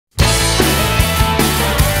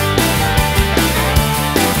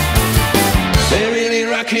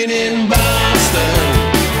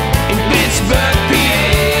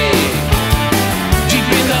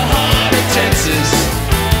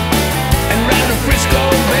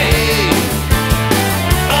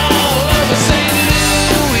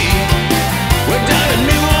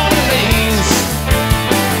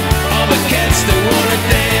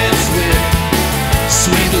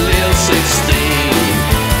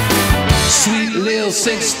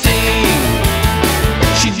16.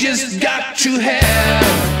 She just got to have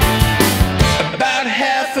about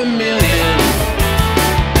 500,000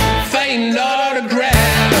 faint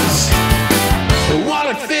autographs, a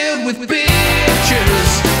wallet filled with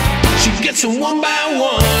pictures. She gets them one by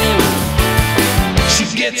one. She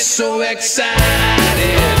gets so excited.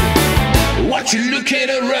 Watch you look at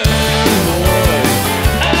her run, boy.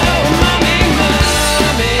 Oh, mommy,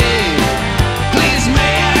 mommy, please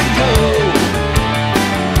may I go?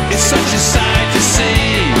 It's such a sight to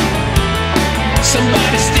see.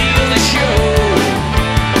 Somebody steal the show.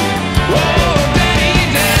 Oh, daddy,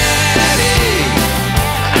 daddy,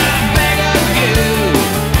 I beg of you,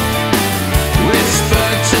 whisper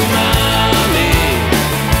to mommy,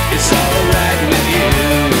 it's alright with you.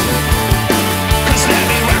 'Cause they'll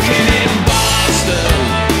be rocking in Boston,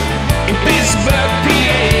 in Pittsburgh,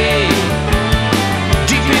 PA,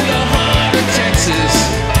 deep in the heart of Texas,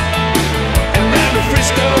 and round the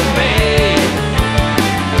Frisco Bay,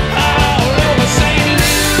 all over St.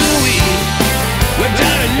 Louis, we're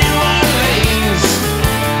down in New Orleans.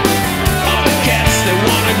 All the cats that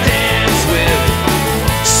wanna dance with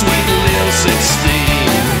sweet little 16.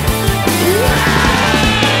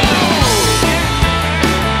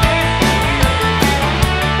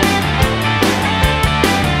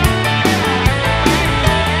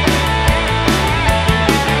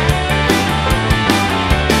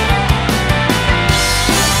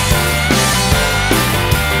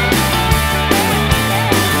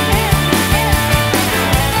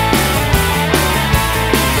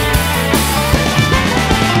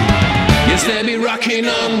 Yes, they'll be rocking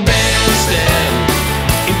on Bandstand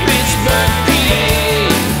in Pittsburgh, PA,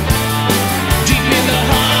 deep in the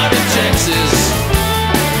heart of Texas,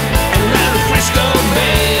 and round the Frisco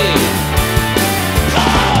Bay,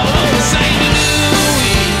 all over St.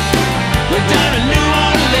 Louis, we're down in New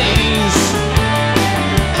Orleans.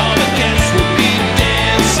 All the cats will be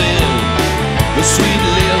dancing with sweet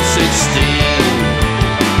little 16.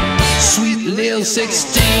 Sweet little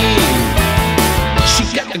 16. She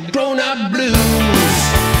got the grown-up blues,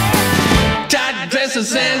 tight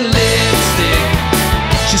dresses and lipstick.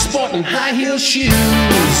 She's sporting high-heel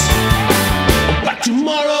shoes. But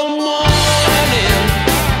tomorrow morning,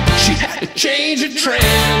 she had to change her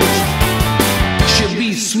trend. She'll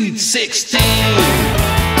be sweet 16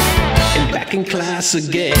 and back in class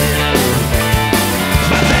again.